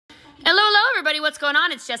Hello, everybody. What's going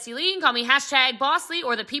on? It's Jessie Lee. You can call me #BossLee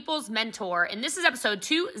or the People's Mentor. And this is episode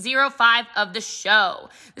 205 of the show.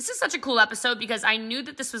 This is such a cool episode because I knew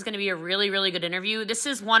that this was going to be a really, really good interview. This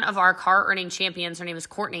is one of our car earning champions. Her name is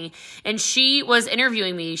Courtney, and she was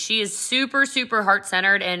interviewing me. She is super, super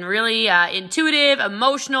heart-centered and really intuitive,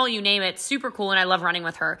 emotional, you name it. Super cool, and I love running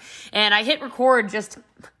with her. And I hit record just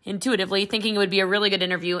intuitively thinking it would be a really good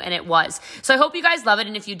interview, and it was. So I hope you guys love it,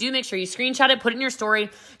 and if you do, make sure you screenshot it, put it in your story,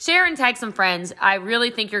 share and tag some friends. I really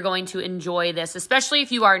think you're going to enjoy this, especially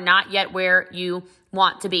if you are not yet where you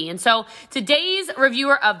want to be. And so today's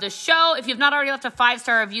reviewer of the show, if you've not already left a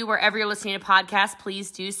 5-star review wherever you're listening to podcasts,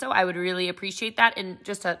 please do so. I would really appreciate that. And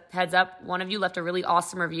just a heads up, one of you left a really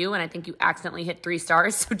awesome review, and I think you accidentally hit 3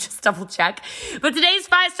 stars, so just double check. But today's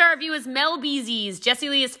 5-star review is Mel Beezy's. Jessie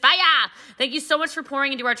Lee is fire. Thank you so much for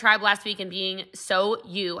pouring into our tribe last week and being so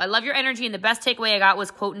you. I love your energy, and the best takeaway I got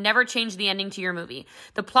was, quote, never change the ending to your movie.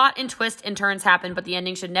 The plot and twists and turns happen, but the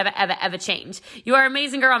ending should never, ever, ever change. You are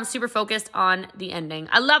amazing, girl. I'm super focused on the ending.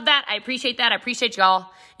 I love that. I appreciate that. I appreciate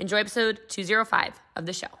y'all. Enjoy episode 205 of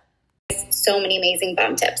the show. So many amazing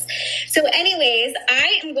bomb tips. So anyways,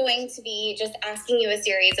 I am going to be just asking you a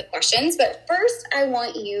series of questions, but first I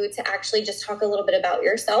want you to actually just talk a little bit about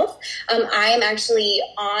yourself. I am actually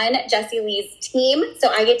on Jessie Lee's team, so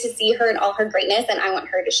I get to see her in all her greatness, and I want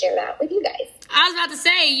her to share that with you guys. I was about to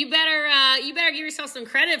say, you better give yourself some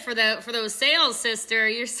credit for those sales, sister.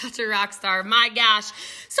 You're such a rock star. My gosh.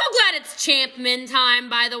 So glad it's Champman time,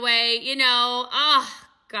 by the way. You know,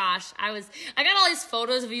 gosh, I got all these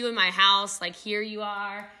photos of you in my house, like here you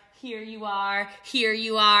are, here you are, here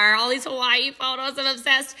you are, all these Hawaii photos. I'm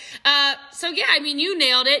obsessed. So yeah, I mean, you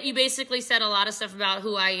nailed it. You basically said a lot of stuff about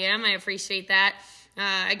who I am. I appreciate that.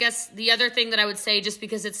 I guess the other thing that I would say, just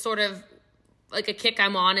because it's sort of like a kick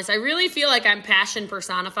I'm on, is I really feel like I'm passion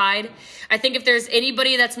personified. I think if there's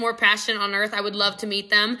anybody that's more passionate on earth, I would love to meet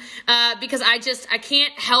them, because I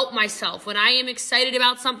can't help myself. When I am excited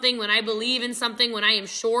about something, when I believe in something, when I am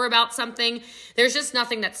sure about something, there's just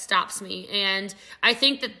nothing that stops me. And I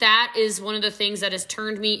think that is one of the things that has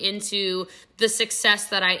turned me into the success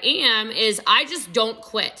that I am, is I just don't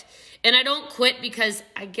quit. And I don't quit because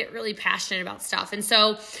I get really passionate about stuff. And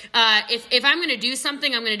so if I'm going to do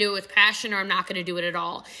something, I'm going to do it with passion, or I'm not going to do it at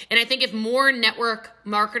all. And I think if more network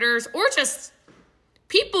marketers, or just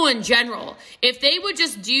people in general, if they would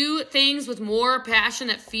just do things with more passion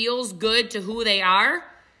that feels good to who they are,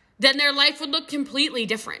 then their life would look completely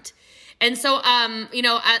different. And so,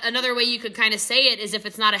 another way you could kind of say it is, if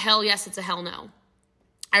it's not a hell yes, it's a hell no.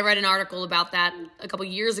 I read an article about that a couple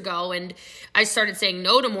years ago, and I started saying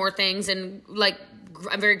no to more things. And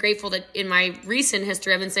I'm very grateful that in my recent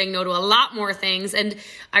history, I've been saying no to a lot more things, and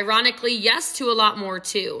ironically, yes to a lot more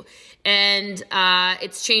too. And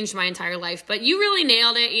it's changed my entire life. But you really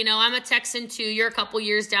nailed it. You know, I'm a Texan too. You're a couple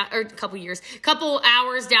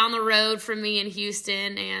hours down the road from me in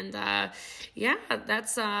Houston, and yeah,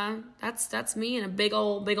 that's me in a big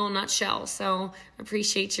old nutshell. So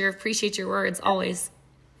appreciate your words always.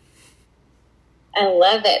 I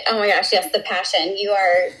love it. Oh my gosh, yes, the passion.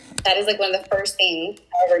 That is like one of the first things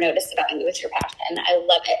I ever noticed about you, with your passion. I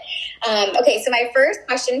love it. Okay, so my first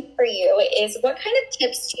question for you is, what kind of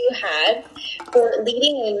tips do you have for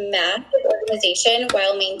leading a massive organization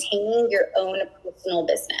while maintaining your own personal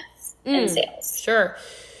business and sales? Sure.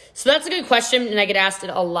 So that's a good question, and I get asked it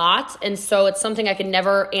a lot, and so it's something I can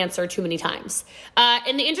never answer too many times.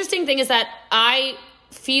 And the interesting thing is that I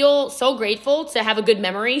feel so grateful to have a good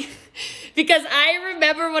memory because I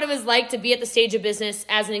remember what it was like to be at the stage of business,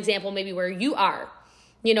 as an example, maybe where you are,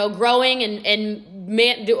 you know, growing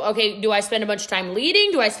do I spend a bunch of time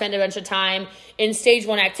leading? Do I spend a bunch of time in stage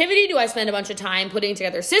 1 activity? Do I spend a bunch of time putting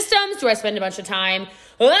together systems? Do I spend a bunch of time,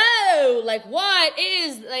 I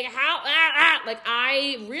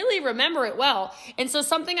really remember it well. And so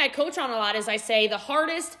something I coach on a lot is I say the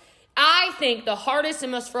hardest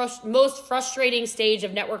and most frustrating stage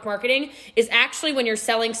of network marketing is actually when you're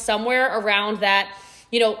selling somewhere around that,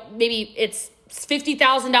 you know, maybe it's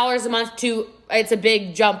 $50,000 a month to, it's a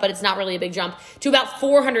big jump, but it's not really a big jump, to about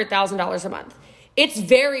 $400,000 a month. It's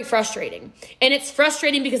very frustrating. And it's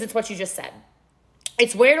frustrating because it's what you just said.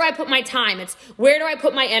 It's, where do I put my time? It's, where do I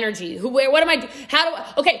put my energy?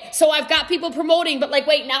 Okay, so I've got people promoting, but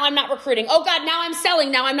wait, now I'm not recruiting. Oh God, now I'm selling,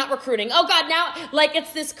 now I'm not recruiting. Oh God, now,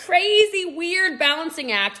 it's this crazy, weird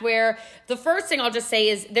balancing act where the first thing I'll just say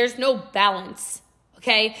is there's no balance.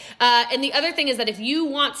 Okay. And the other thing is that if you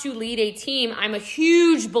want to lead a team, I'm a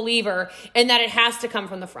huge believer in that it has to come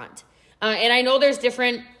from the front. And I know there's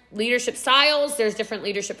different leadership styles, there's different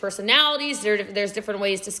leadership personalities, there's different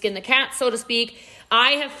ways to skin the cat, so to speak.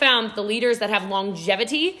 I have found the leaders that have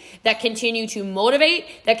longevity, that continue to motivate,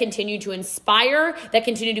 that continue to inspire, that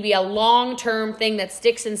continue to be a long-term thing that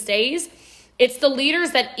sticks and stays. It's the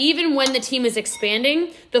leaders that even when the team is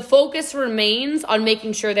expanding, the focus remains on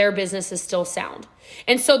making sure their business is still sound.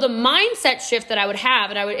 And so the mindset shift that I would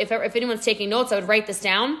have, and I would, if anyone's taking notes, I would write this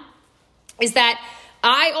down, is that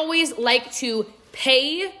I always like to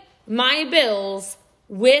pay my bills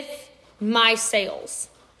with my sales.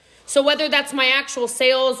 So whether that's my actual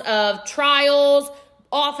sales of trials,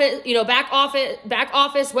 office, back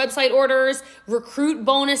office, website orders, recruit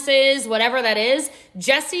bonuses, whatever that is,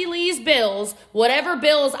 Jessie Lee's bills, whatever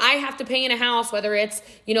bills I have to pay in a house, whether it's,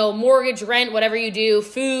 mortgage, rent, whatever you do,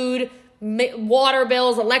 food, water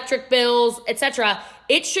bills, electric bills, etc.,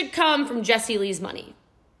 it should come from Jessie Lee's money.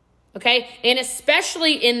 Okay? And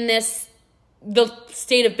especially in the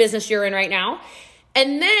state of business you're in right now.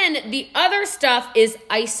 And then the other stuff is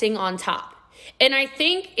icing on top. And I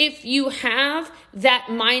think if you have that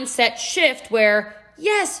mindset shift where,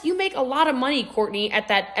 yes, you make a lot of money, Courtney, at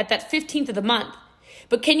that 15th of the month,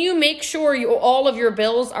 but can you make sure all of your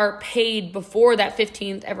bills are paid before that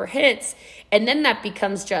 15th ever hits? And then that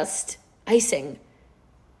becomes just icing,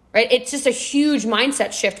 right? It's just a huge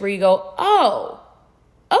mindset shift where you go, oh,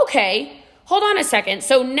 okay, hold on a second.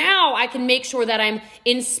 So now I can make sure that I'm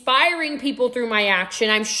inspiring people through my action.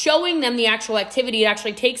 I'm showing them the actual activity it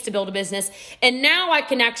actually takes to build a business. And now I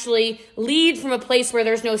can actually lead from a place where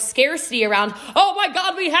there's no scarcity around, oh my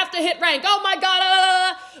God, we have to hit rank. Oh my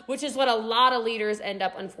God, which is what a lot of leaders end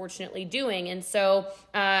up unfortunately doing. And so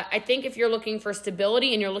I think if you're looking for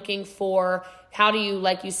stability and you're looking for how do you,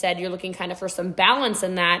 like you said, you're looking kind of for some balance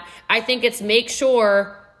in that, I think it's make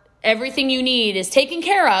sure everything you need is taken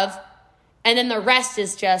care of. And then the rest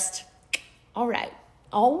is just, all right.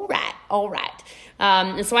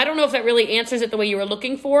 And so I don't know if that really answers it the way you were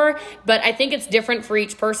looking for, but I think it's different for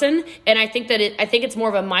each person. And I think that it's more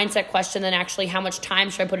of a mindset question than actually how much time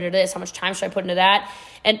should I put into this? How much time should I put into that?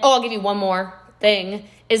 And I'll give you one more thing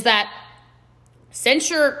is that since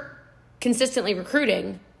you're consistently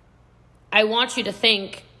recruiting, I want you to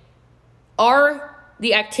think, are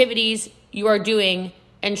the activities you are doing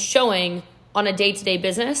and showing on a day-to-day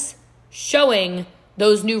business showing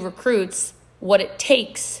those new recruits what it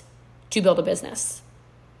takes to build a business?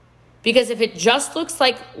 Because if it just looks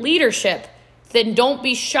like leadership, then don't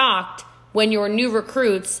be shocked when your new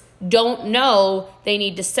recruits don't know they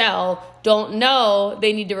need to sell, don't know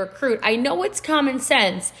they need to recruit. I know it's common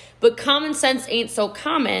sense, but common sense ain't so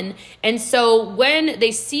common. And so when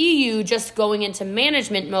they see you just going into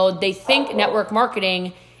management mode, they think network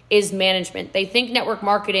marketing is management. They think network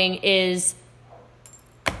marketing is,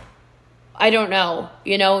 I don't know,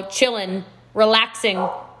 chilling, relaxing,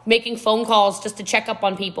 making phone calls just to check up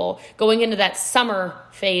on people, going into that summer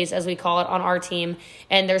phase, as we call it, on our team.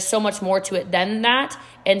 And there's so much more to it than that.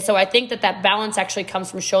 And so I think that balance actually comes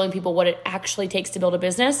from showing people what it actually takes to build a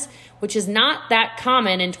business, which is not that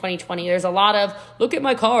common in 2020. There's a lot of, look at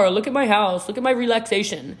my car, look at my house, look at my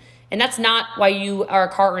relaxation. And that's not why you are a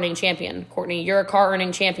car earning champion, Courtney. You're a car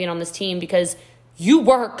earning champion on this team because you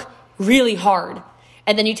work really hard.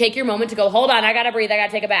 And then you take your moment to go, hold on, I got to breathe. I got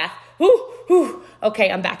to take a bath. Whew.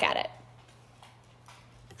 Okay, I'm back at it.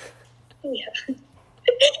 Yeah.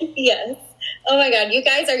 Yes. Oh my God. You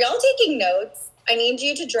guys, are y'all taking notes? I need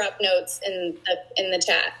you to drop notes in the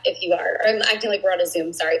chat if you are. I'm acting like we're on a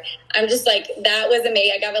Zoom. Sorry. I'm just like, that was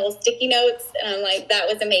amazing. I got my little sticky notes and I'm like, that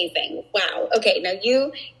was amazing. Wow. Okay. Now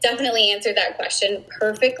you definitely answered that question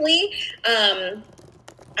perfectly. I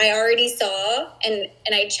already saw, and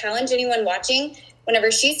I challenge anyone watching,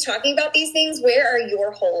 whenever she's talking about these things, where are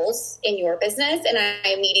your holes in your business? And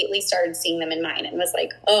I immediately started seeing them in mine and was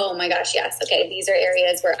like, oh my gosh, yes. Okay. These are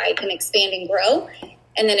areas where I can expand and grow.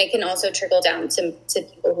 And then it can also trickle down to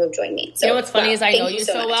people who have joined me. So, what's funny is I know you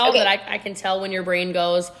so well that I can tell when your brain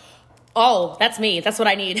goes, oh, that's me. That's what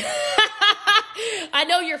I need. I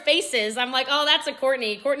know your faces. I'm like, oh, that's a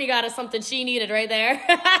Courtney. Courtney got us something she needed right there.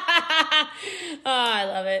 Oh, I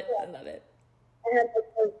love it. I love it. I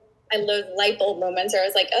had those light bulb moments where I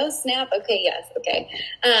was like, oh, snap. Okay, yes. Okay.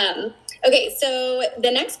 Okay, so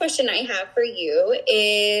the next question I have for you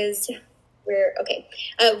is...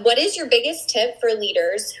 what is your biggest tip for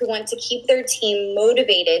leaders who want to keep their team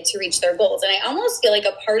motivated to reach their goals? And I almost feel like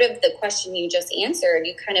a part of the question you just answered,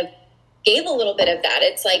 you kind of gave a little bit of that.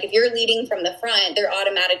 It's like if you're leading from the front, they're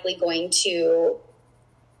automatically going to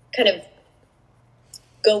kind of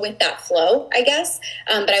go with that flow, I guess.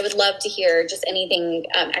 But I would love to hear just anything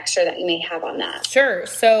extra that you may have on that. Sure.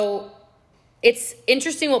 So it's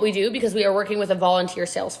interesting what we do because we are working with a volunteer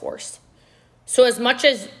sales force. So as much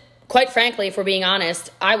as quite frankly, if we're being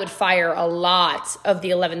honest, I would fire a lot of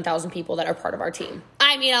the 11,000 people that are part of our team.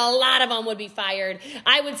 I mean, a lot of them would be fired.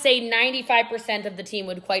 I would say 95% of the team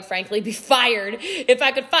would, quite frankly, be fired if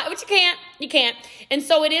I could fire, which you can't. And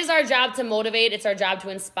so it is our job to motivate. It's our job to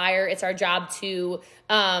inspire. It's our job to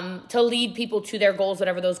lead people to their goals,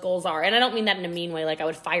 whatever those goals are. And I don't mean that in a mean way, like I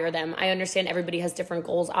would fire them. I understand everybody has different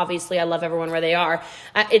goals. Obviously, I love everyone where they are.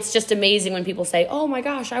 It's just amazing when people say, oh my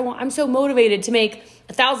gosh, I'm so motivated to make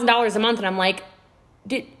 $1,000 a month. And I'm like,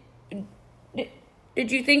 did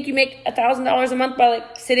you think you make $1,000 a month by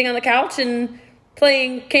like sitting on the couch and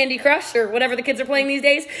playing Candy Crush or whatever the kids are playing these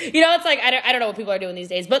days? It's like, I don't know what people are doing these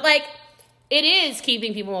days, but like it is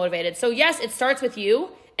keeping people motivated. So yes, it starts with you.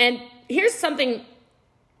 And here's something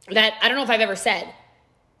that I don't know if I've ever said.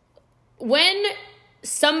 When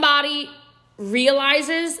somebody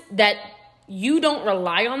realizes that you don't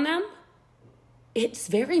rely on them, it's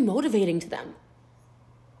very motivating to them.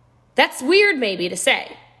 That's weird maybe to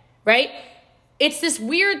say, right? It's this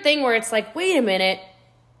weird thing where it's like, wait a minute,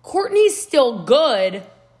 Courtney's still good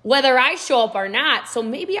whether I show up or not, so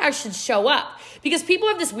maybe I should show up. Because people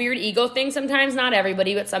have this weird ego thing sometimes, not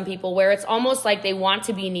everybody, but some people, where it's almost like they want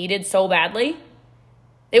to be needed so badly.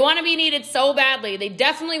 They want to be needed so badly. They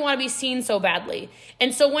definitely want to be seen so badly.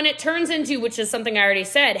 And so when it turns into, which is something I already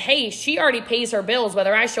said, hey, she already pays her bills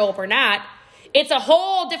whether I show up or not, it's a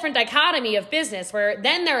whole different dichotomy of business where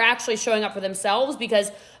then they're actually showing up for themselves because,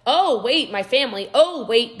 oh, wait, my family. Oh,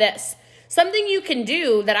 wait, this. Something you can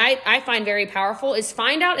do that I find very powerful is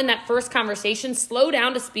find out in that first conversation, slow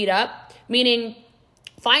down to speed up, meaning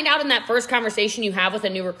find out in that first conversation you have with a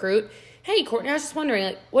new recruit, hey, Courtney, I was just wondering,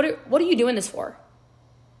 like, what are you doing this for?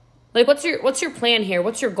 Like, what's your plan here?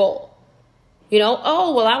 What's your goal?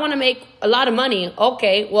 Oh, well, I want to make a lot of money.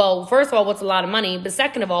 Okay, well, first of all, what's a lot of money? But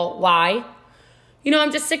second of all, why?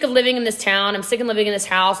 I'm just sick of living in this town. I'm sick of living in this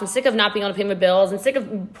house. I'm sick of not being able to pay my bills. I'm sick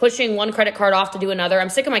of pushing one credit card off to do another. I'm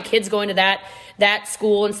sick of my kids going to that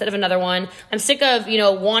school instead of another one. I'm sick of,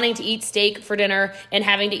 wanting to eat steak for dinner and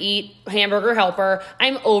having to eat hamburger helper.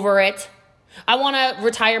 I'm over it. I want to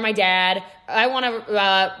retire my dad. I want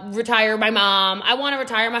to retire my mom. I want to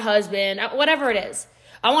retire my husband, whatever it is.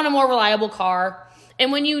 I want a more reliable car.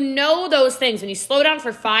 And when you know those things, when you slow down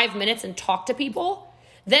for 5 minutes and talk to people,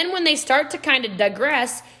 then when they start to kind of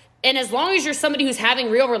digress, and as long as you're somebody who's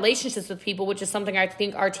having real relationships with people, which is something I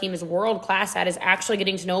think our team is world class at, is actually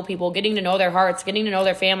getting to know people, getting to know their hearts, getting to know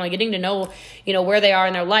their family, getting to know, where they are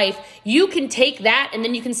in their life, you can take that and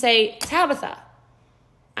then you can say, Tabitha,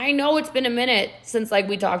 I know it's been a minute since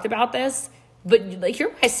we talked about this, but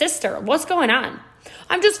you're my sister. What's going on?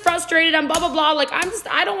 I'm just frustrated. I'm blah, blah, blah.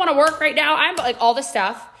 I don't want to work right now. I'm all this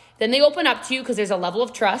stuff. Then they open up to you because there's a level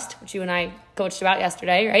of trust, which you and I coached about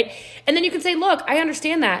yesterday, right? And then you can say, look, I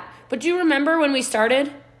understand that. But do you remember when we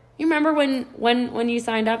started? You remember when you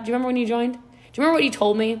signed up? Do you remember when you joined? Do you remember what you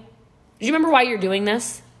told me? Do you remember why you're doing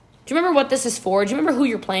this? Do you remember what this is for? Do you remember who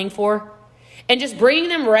you're playing for? And just bringing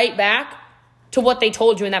them right back to what they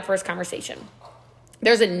told you in that first conversation.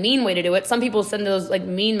 There's a mean way to do it. Some people send those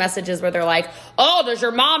mean messages where they're like, oh, does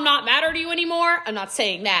your mom not matter to you anymore? I'm not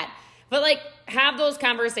saying that. But have those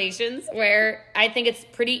conversations where I think it's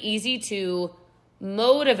pretty easy to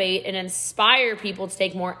motivate and inspire people to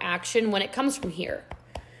take more action when it comes from here,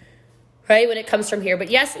 right? When it comes from here. But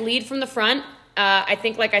yes, lead from the front. I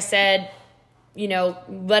think, like I said,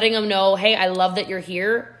 letting them know, hey, I love that you're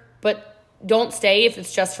here, but don't stay if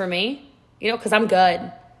it's just for me, because I'm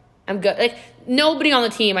good. I'm good. Nobody on the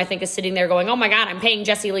team, I think, is sitting there going, oh my God, I'm paying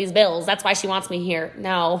Jessie Lee's bills. That's why she wants me here.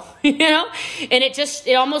 No, and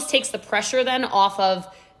it almost takes the pressure then off of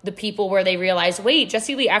the people where they realize, wait,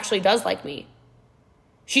 Jessie Lee actually does like me.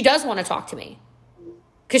 She does want to talk to me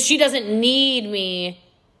because she doesn't need me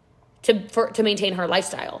to maintain her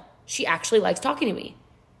lifestyle. She actually likes talking to me.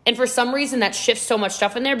 And for some reason that shifts so much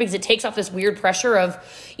stuff in there because it takes off this weird pressure of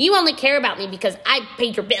you only care about me because I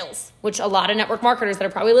paid your bills, which a lot of network marketers that are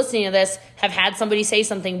probably listening to this have had somebody say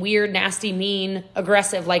something weird, nasty, mean,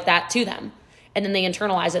 aggressive like that to them. And then they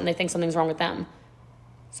internalize it and they think something's wrong with them.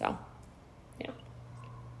 So, yeah.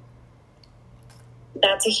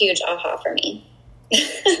 That's a huge aha for me.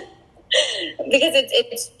 Because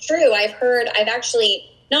it's true. I've actually,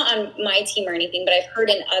 not on my team or anything, but I've heard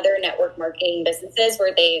in other network marketing businesses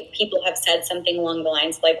where people have said something along the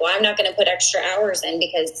lines of well, I'm not going to put extra hours in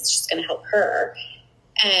because it's just going to help her.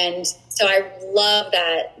 And so I love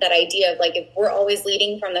that idea of if we're always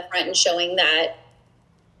leading from the front and showing that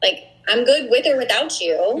I'm good with or without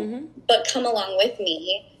you, but come along with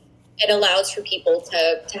me. It allows for people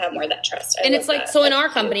to have more of that trust. And it's so in our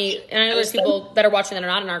company, and I know there's people that are watching that are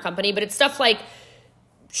not in our company, but it's stuff like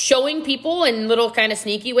showing people in little kind of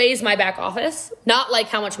sneaky ways my back office, not like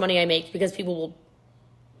how much money I make because people will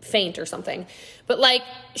faint or something, but like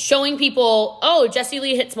showing people, oh, Jessie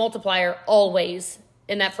Lee hits multiplier always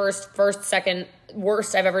in that first, second,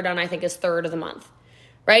 worst I've ever done, I think is third of the month,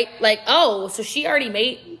 right? Like, oh, so she's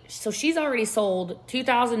already sold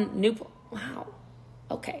 2,000 new, wow,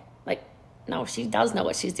 okay. Like, no, she does know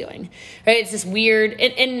what she's doing, right? It's just weird.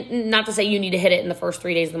 And not to say you need to hit it in the first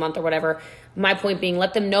 3 days of the month or whatever. My point being,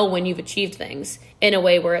 let them know when you've achieved things in a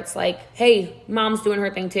way where it's like, hey, mom's doing her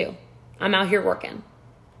thing too. I'm out here working.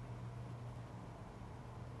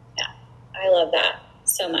 Yeah, I love that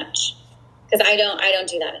so much because I don't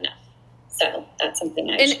do that enough. So that's something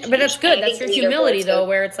but that's good. That's your humility though,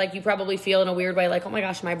 where it's like you probably feel in a weird way like, oh my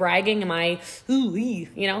gosh, am I bragging? Am I, you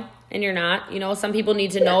know? And you're not. You know, some people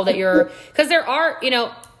need to know that you're, because there are, you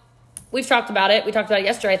know, we've talked about it. We talked about it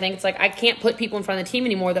yesterday, I think. It's like I can't put people in front of the team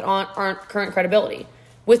anymore that aren't current credibility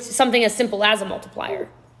with something as simple as a multiplier,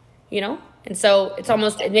 you know? And so it's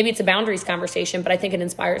almost, maybe it's a boundaries conversation, but I think it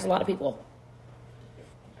inspires a lot of people.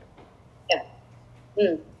 Yeah.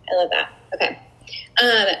 I love that. Okay.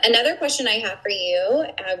 Another question I have for you,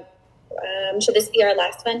 should this be our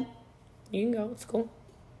last one? You can go. It's cool.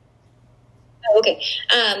 Oh, okay.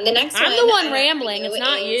 The next one. I'm the one rambling. It's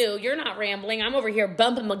not you. You're not rambling. I'm over here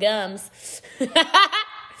bumping my gums. I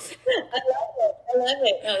love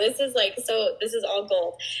it. No, this is all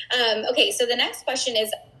gold. Okay. So the next question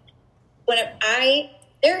is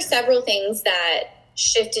there are several things that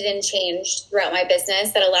shifted and changed throughout my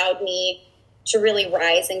business that allowed me to really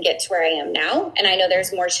rise and get to where I am now. And I know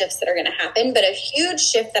there's more shifts that are going to happen, but a huge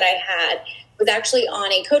shift that I had was actually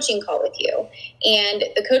on a coaching call with you. And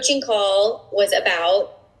the coaching call was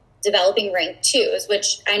about developing rank twos,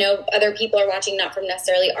 which I know other people are watching, not from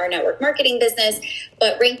necessarily our network marketing business,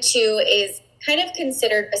 but rank two is kind of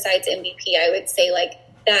considered, besides MVP, I would say like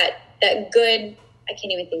that good, I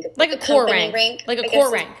can't even think of like a core rank. Like a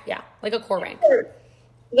core rank. Yeah. Like a core rank.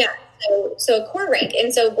 Yeah. So a core rank.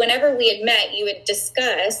 And so whenever we had met, you had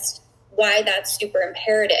discussed why that's super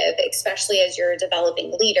imperative, especially as you're a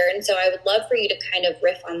developing leader. And so I would love for you to kind of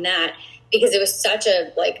riff on that because it was such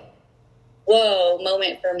a like, whoa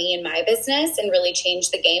moment for me in my business and really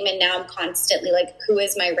changed the game. And now I'm constantly like, who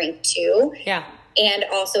is my rank two? Yeah. And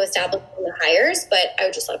also establishing the hires. But I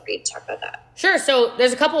would just love for you to talk about that. Sure. So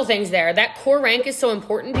there's a couple of things there. That core rank is so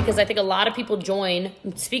important because I think a lot of people join,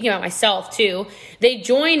 speaking about myself too, they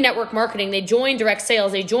join network marketing, they join direct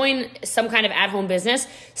sales, they join some kind of at-home business,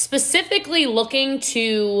 specifically looking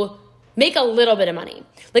to make a little bit of money.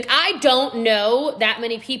 Like I don't know that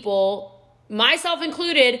many people, myself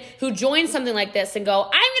included, who join something like this and go, I'm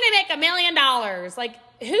going to make $1 million. Like,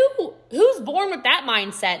 who's born with that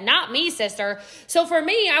mindset? Not me, sister. So for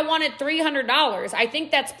me, I wanted $300. I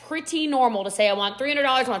think that's pretty normal to say I want $300,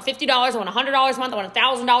 I want $50, I want $100 a month, I want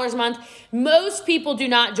 $1,000 a month. Most people do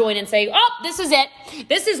not join and say, oh, this is it.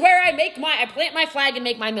 This is where I plant my flag and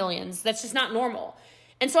make my millions. That's just not normal.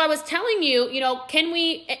 And so I was telling you, can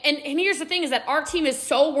we, and here's the thing is that our team is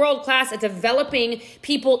so world-class at developing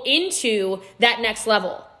people into that next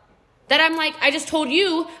level. That I'm like, I just told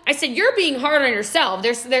you, I said, you're being hard on yourself.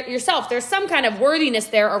 There's some kind of worthiness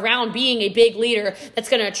there around being a big leader that's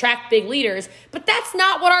going to attract big leaders. But that's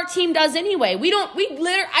not what our team does anyway. We've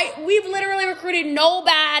literally recruited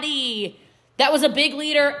nobody that was a big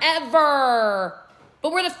leader ever.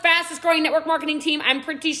 But we're the fastest growing network marketing team, I'm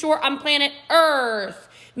pretty sure, on planet Earth.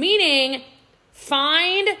 Meaning,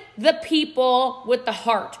 find the people with the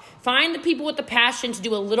heart. Find the people with the passion to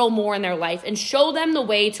do a little more in their life and show them the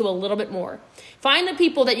way to a little bit more. Find the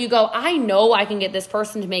people that you go, I know I can get this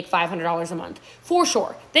person to make $500 a month. For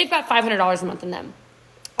sure. They've got $500 a month in them.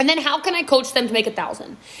 And then how can I coach them to make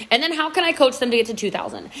 1,000? And then how can I coach them to get to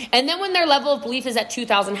 2,000? And then when their level of belief is at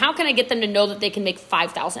 2,000, how can I get them to know that they can make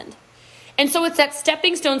 5,000? And so it's that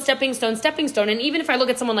stepping stone. And even if I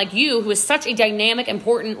look at someone like you, who is such a dynamic,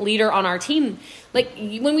 important leader on our team, like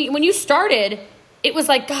when you started, it was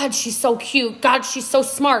like, God, she's so cute. God, she's so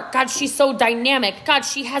smart. God, she's so dynamic. God,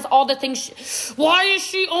 she has all the things. Why is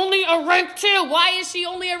she only a rank 2? Why is she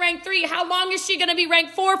only a rank 3? How long is she going to be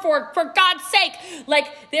rank 4 for God's sake? Like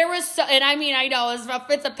there was, and I mean, I know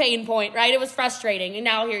it's a pain point, right? It was frustrating. And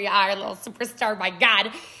now here you are, a little superstar, my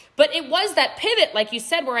God. But it was that pivot, like you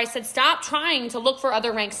said, where I said, stop trying to look for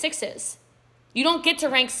other rank 6s. You don't get to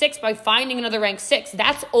rank 6 by finding another rank 6.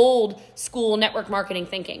 That's old school network marketing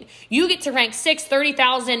thinking. You get to rank 6,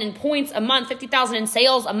 30,000 in points a month, 50,000 in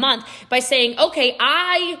sales a month by saying, okay,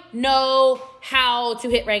 I know how to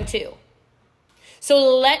hit rank 2.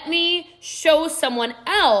 So let me show someone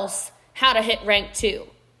else how to hit rank 2.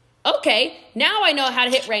 Okay, now I know how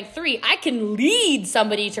to hit rank 3. I can lead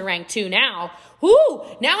somebody to rank 2 now. Whoo,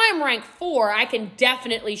 now I'm rank 4. I can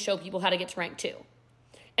definitely show people how to get to rank 2.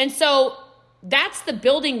 And so that's the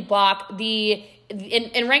building block.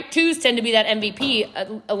 And rank 2s tend to be that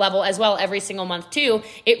MVP level as well every single month too.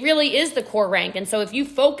 It really is the core rank. And so if you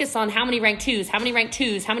focus on how many rank 2s, how many rank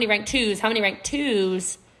 2s, how many rank 2s, how many rank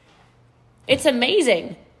 2s, it's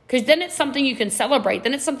amazing. Because then it's something you can celebrate.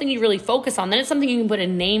 Then it's something you really focus on. Then it's something you can put a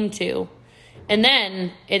name to. And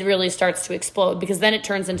then it really starts to explode, because then it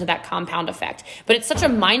turns into that compound effect. But it's such a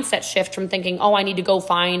mindset shift from thinking, oh, I need to go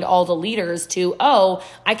find all the leaders, to, oh,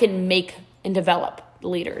 I can make and develop the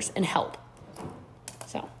leaders and help.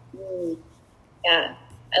 So. Yeah.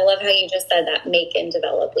 I love how you just said that, make and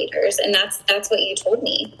develop leaders. And that's what you told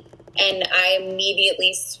me. And I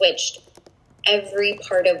immediately switched every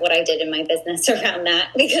part of what I did in my business around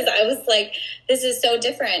that, because I was like, this is so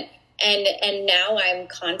different. And now I'm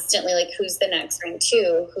constantly like, who's the next rank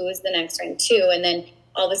 2? Who's the next rank 2? And then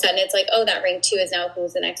all of a sudden it's like, oh, that rank 2 is now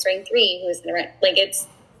who's the next rank 3? Who's the rank? Like, it's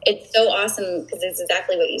so awesome, because it's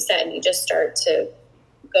exactly what you said. You just start to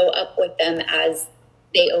go up with them as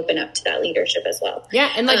they open up to that leadership as well.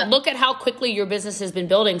 Yeah. And like, look at how quickly your business has been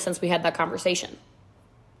building since we had that conversation.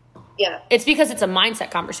 Yeah. It's because it's a mindset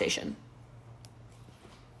conversation.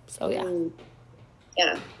 So, yeah.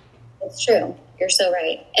 Yeah, it's true. You're so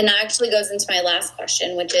right. And that actually goes into my last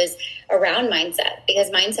question, which is around mindset, because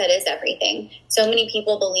mindset is everything. So many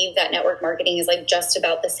people believe that network marketing is like just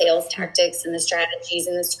about the sales tactics and the strategies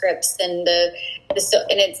and the scripts and and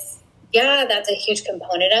it's, yeah, that's a huge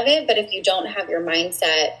component of it. But if you don't have your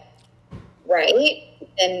mindset right,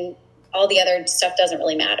 then all the other stuff doesn't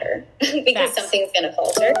really matter, because something's going to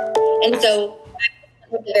falter. And so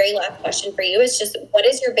the very last question for you is just, what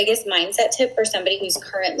is your biggest mindset tip for somebody who's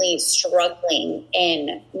currently struggling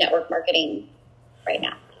in network marketing right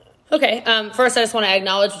now? Okay. First, I just want to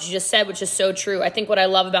acknowledge what you just said, which is so true. I think what I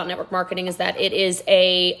love about network marketing is that it is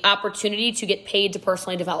a opportunity to get paid to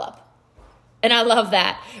personally develop. And I love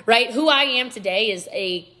that, right? Who I am today is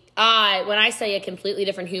when I say a completely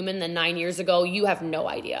different human than 9 years ago, you have no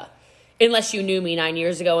idea. Unless you knew me 9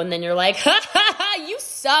 years ago, and then you're like, ha ha ha, you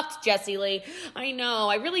sucked, Jessie Lee. I know,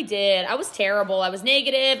 I really did. I was terrible. I was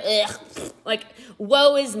negative. Ugh. Like,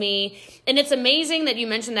 woe is me. And it's amazing that you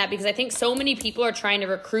mentioned that, because I think so many people are trying to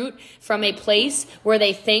recruit from a place where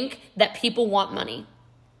they think that people want money.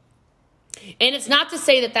 And it's not to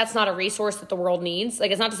say that that's not a resource that the world needs.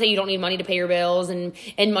 Like, it's not to say you don't need money to pay your bills and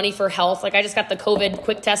money for health. Like, I just got the COVID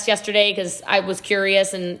quick test yesterday because I was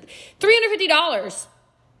curious, and $350.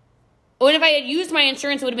 When if I had used my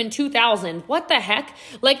insurance, it would have been $2,000. What the heck?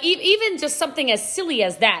 Like, even just something as silly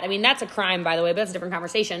as that. I mean, that's a crime, by the way, but that's a different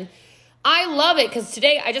conversation. I love it, because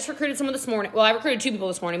today I just recruited someone this morning. Well, I recruited 2 people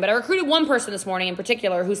this morning, but I recruited one person this morning in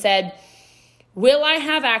particular who said, will I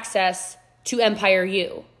have access to Empire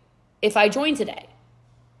U if I join today?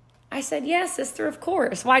 I said, yes, sister, of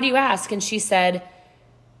course. Why do you ask? And she said,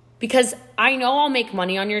 because I know I'll make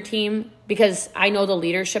money on your team, because I know the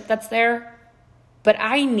leadership that's there. But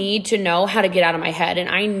I need to know how to get out of my head, and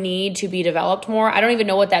I need to be developed more. I don't even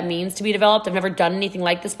know what that means to be developed. I've never done anything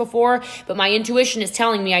like this before, but my intuition is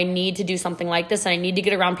telling me I need to do something like this, and I need to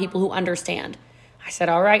get around people who understand. I said,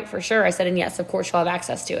 all right, for sure. I said, and yes, of course, you'll have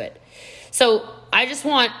access to it. So I just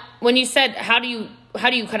want, when you said, how do you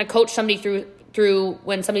kind of coach somebody through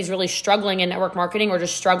when somebody's really struggling in network marketing or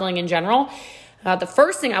just struggling in general, the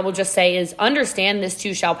first thing I will just say is understand this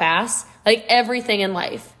too shall pass. Like everything in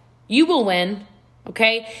life, you will win.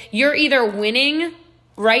 Okay, you're either winning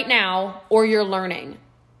right now or you're learning.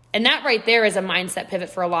 And that right there is a mindset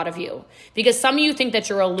pivot for a lot of you, because some of you think that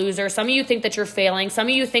you're a loser. Some of you think that you're failing. Some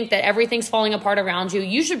of you think that everything's falling apart around you.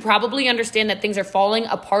 You should probably understand that things are falling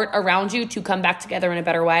apart around you to come back together in a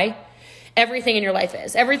better way. Everything in your life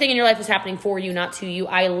is. Everything in your life is happening for you, not to you.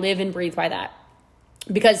 I live and breathe by that.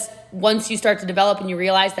 Because once you start to develop and you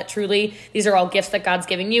realize that truly these are all gifts that God's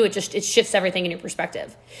giving you, it shifts everything in your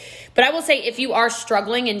perspective. But I will say, if you are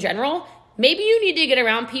struggling in general, maybe you need to get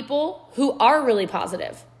around people who are really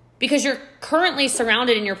positive, because you're currently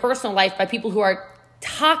surrounded in your personal life by people who are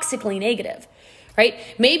toxically negative, right?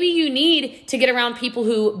 Maybe you need to get around people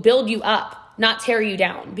who build you up, not tear you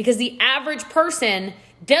down, because the average person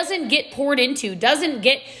doesn't get poured into, doesn't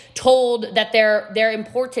get told that they're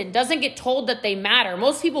important, doesn't get told that they matter.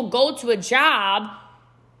 Most people go to a job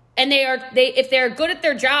and if they're good at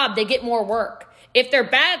their job, they get more work. If they're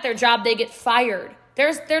bad at their job, they get fired.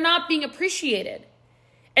 They're not being appreciated.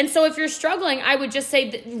 And so if you're struggling, I would just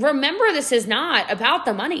say, remember, this is not about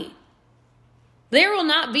the money. There will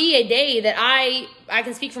not be a day that I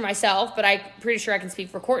can speak for myself, but I'm pretty sure I can speak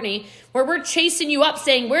for Courtney, where we're chasing you up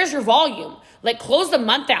saying, where's your volume? Like, close the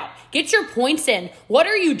month out. Get your points in. What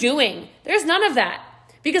are you doing? There's none of that.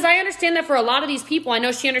 Because I understand that for a lot of these people, I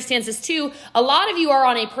know she understands this too, a lot of you are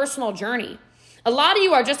on a personal journey. A lot of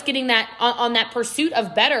you are just getting that on that pursuit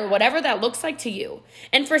of better, whatever that looks like to you.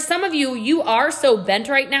 And for some of you, you are so bent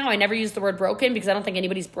right now. I never use the word broken because I don't think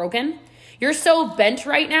anybody's broken. You're so bent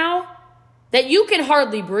right now that you can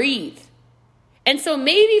hardly breathe. And so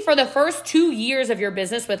maybe for the first 2 years of your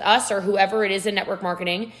business with us or whoever it is in network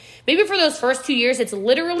marketing, maybe for those first 2 years, it's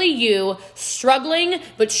literally you struggling,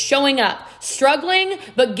 but showing up, struggling,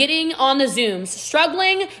 but getting on the Zooms,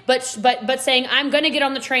 struggling, but saying, I'm going to get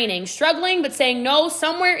on the training, struggling, but saying, no,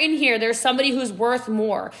 somewhere in here, there's somebody who's worth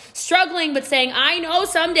more, struggling, but saying, I know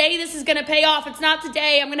someday this is going to pay off. It's not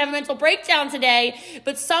today. I'm going to have a mental breakdown today,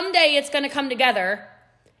 but someday it's going to come together.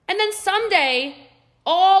 And then someday,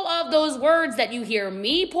 all of those words that you hear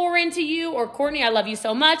me pour into you, or Courtney, I love you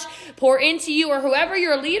so much, pour into you, or whoever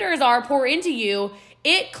your leaders are, pour into you,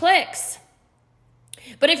 it clicks.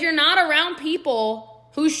 But if you're not around people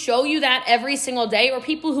who show you that every single day, or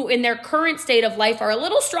people who in their current state of life are a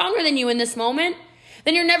little stronger than you in this moment,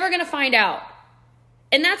 then you're never going to find out.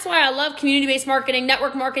 And that's why I love community-based marketing,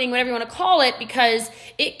 network marketing, whatever you want to call it, because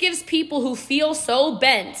it gives people who feel so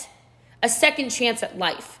bent a second chance at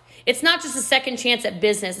life. It's not just a second chance at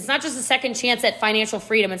business. It's not just a second chance at financial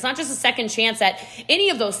freedom. It's not just a second chance at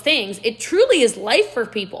any of those things. It truly is life for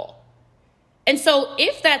people. And so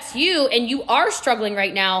if that's you and you are struggling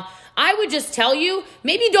right now, I would just tell you,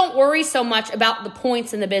 maybe don't worry so much about the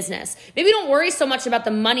points in the business. Maybe don't worry so much about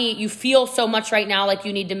the money you feel so much right now like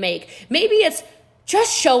you need to make. Maybe it's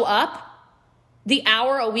just show up the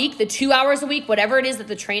hour a week, the 2 hours a week, whatever it is that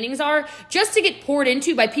the trainings are, just to get poured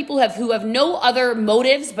into by people who have no other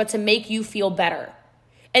motives but to make you feel better.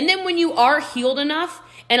 And then when you are healed enough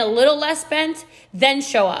and a little less bent, then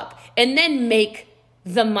show up and then make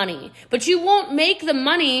the money. But you won't make the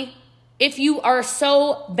money if you are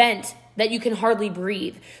so bent that you can hardly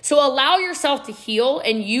breathe. So allow yourself to heal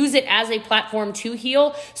and use it as a platform to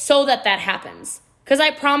heal so that happens. Because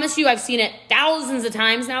I promise you, I've seen it thousands of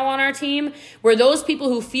times now on our team where those people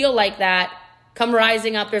who feel like that come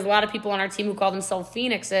rising up. There's a lot of people on our team who call themselves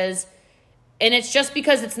phoenixes. And it's just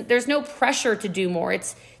because there's no pressure to do more.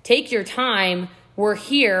 It's take your time. We're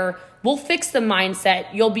here. We'll fix the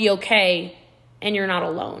mindset. You'll be okay. And you're not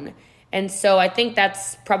alone. And so I think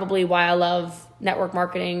that's probably why I love network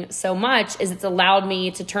marketing so much, is it's allowed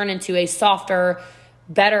me to turn into a softer,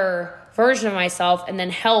 better version of myself and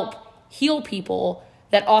then help heal people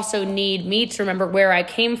that also need me to remember where I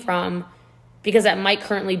came from, because that might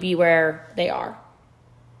currently be where they are.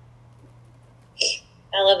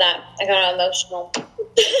 I love that. I got all emotional.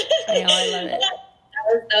 I know, I love it.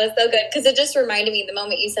 That was so good, because it just reminded me the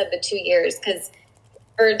moment you said the 2 years, because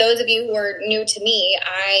for those of you who are new to me,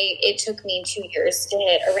 it took me 2 years to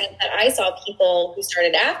hit a rank that I saw people who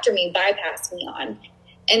started after me bypass me on.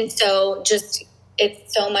 And so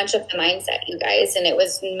it's so much of the mindset, you guys. And it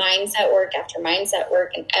was mindset work after mindset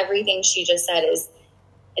work. And everything she just said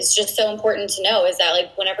it's just so important to know, is that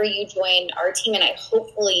like whenever you join our team, and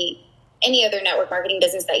hopefully any other network marketing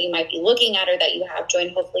business that you might be looking at or that you have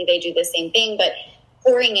joined, hopefully they do the same thing, but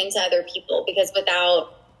pouring into other people, because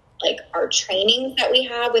without like our trainings that we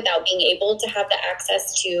have, without being able to have the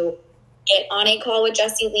access to get on a call with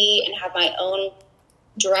Jessie Lee and have my own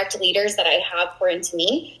direct leaders that I have pour into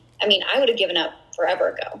me, I mean, I would have given up forever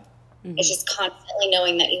ago. Mm-hmm. It's just constantly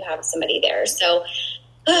knowing that you have somebody there. So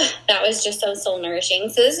that was just so soul nourishing.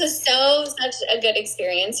 So this is such a good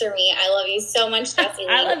experience for me. I love you so much, Jessie.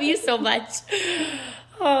 I love you so much.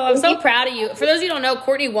 Oh, I'm so proud of you. For those of you who don't know,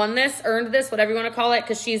 Courtney won this, earned this, whatever you want to call it,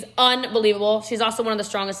 because she's unbelievable. She's also one of the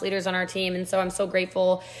strongest leaders on our team. And so I'm so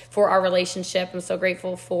grateful for our relationship. I'm so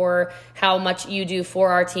grateful for how much you do for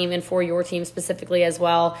our team and for your team specifically as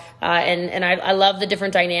well. And I love the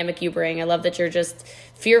different dynamic you bring. I love that you're just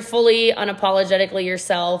fearfully, unapologetically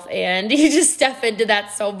yourself, and you just step into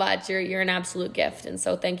that so much. You're an absolute gift. And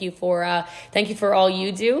so thank you for all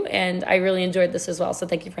you do. And I really enjoyed this as well. So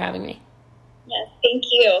thank you for having me. Yes, thank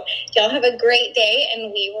you. Y'all have a great day,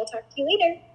 and we will talk to you later.